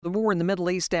The war in the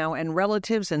Middle East now, and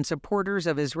relatives and supporters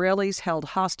of Israelis held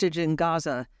hostage in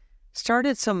Gaza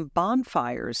started some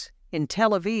bonfires in Tel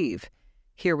Aviv.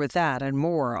 Here with that and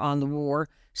more on the war,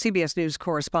 CBS News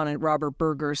correspondent Robert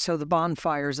Berger. So the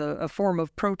bonfires, a form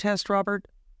of protest, Robert?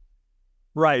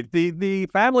 Right. The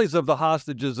families of the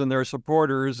hostages and their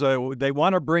supporters, they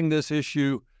want to bring this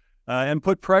issue and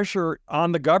put pressure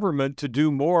on the government to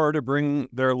do more to bring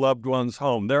their loved ones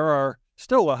home. There are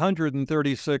still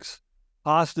 136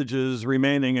 hostages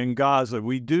remaining in Gaza.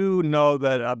 We do know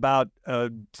that about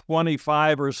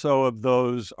 25 or so of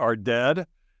those are dead,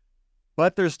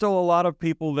 but there's still a lot of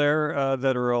people there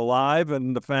that are alive,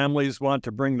 and the families want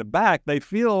to bring them back. They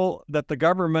feel that the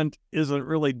government isn't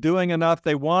really doing enough.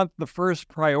 They want the first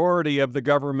priority of the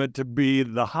government to be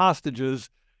the hostages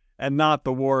and not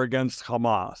the war against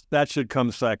Hamas. That should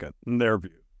come second, in their view.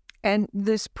 And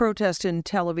this protest in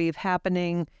Tel Aviv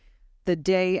happening the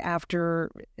day after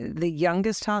the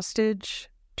youngest hostage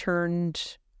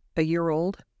turned a year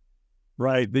old?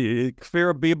 Right. The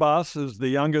Kfir Bibas is the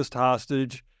youngest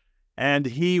hostage, and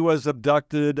he was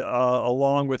abducted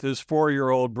along with his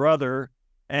 4-year-old brother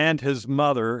and his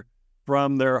mother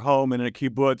from their home in a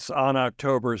kibbutz on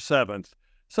October 7th.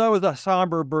 So it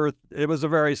was a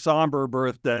very somber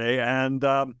birthday, and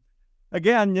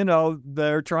again,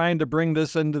 they're trying to bring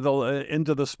this into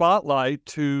the spotlight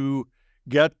to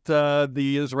get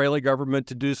the Israeli government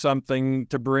to do something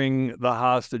to bring the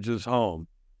hostages home.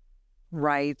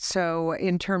 Right. So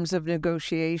in terms of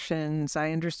negotiations,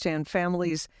 I understand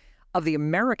families of the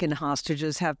American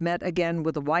hostages have met again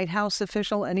with a White House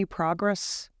official. Any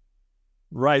progress?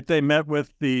 Right. They met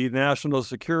with the National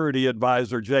Security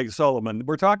Advisor, Jake Sullivan.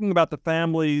 We're talking about the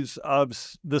families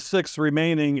of the 6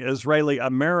 remaining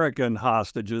Israeli-American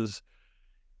hostages.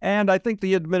 And I think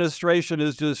the administration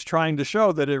is just trying to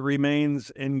show that it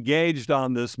remains engaged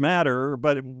on this matter.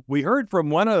 But we heard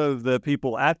from one of the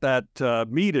people at that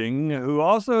meeting who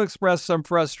also expressed some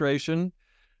frustration,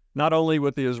 not only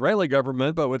with the Israeli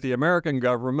government, but with the American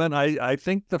government. I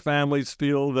think the families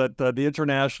feel that the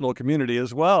international community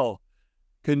as well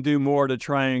can do more to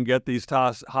try and get these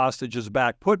hostages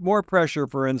back. Put more pressure,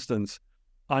 for instance,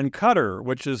 on Qatar,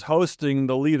 which is hosting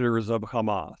the leaders of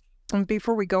Hamas. And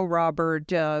before we go,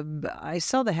 Robert, I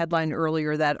saw the headline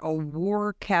earlier that a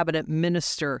war cabinet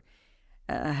minister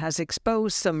has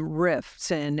exposed some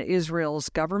rifts in Israel's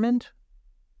government.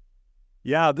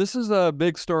 Yeah, this is a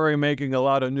big story making a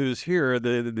lot of news here.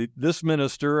 This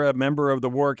minister, a member of the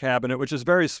war cabinet, which is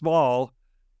very small,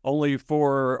 only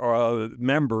 4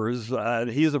 members,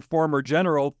 he's a former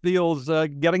general, feels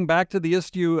getting back to the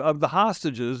issue of the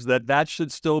hostages, that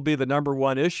should still be the number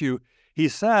one issue. He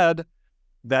said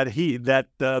that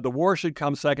the war should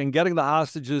come second, getting the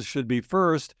hostages should be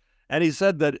first. And he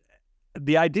said that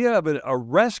the idea of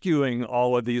rescuing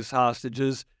all of these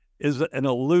hostages is an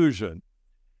illusion.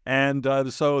 And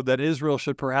so that Israel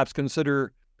should perhaps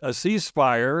consider a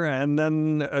ceasefire. And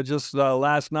then just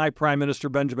last night, Prime Minister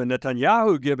Benjamin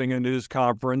Netanyahu giving a news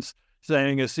conference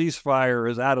saying a ceasefire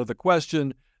is out of the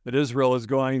question, that Israel is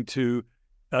going to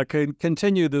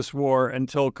continue this war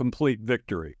until complete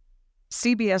victory.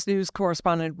 CBS News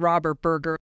correspondent Robert Berger.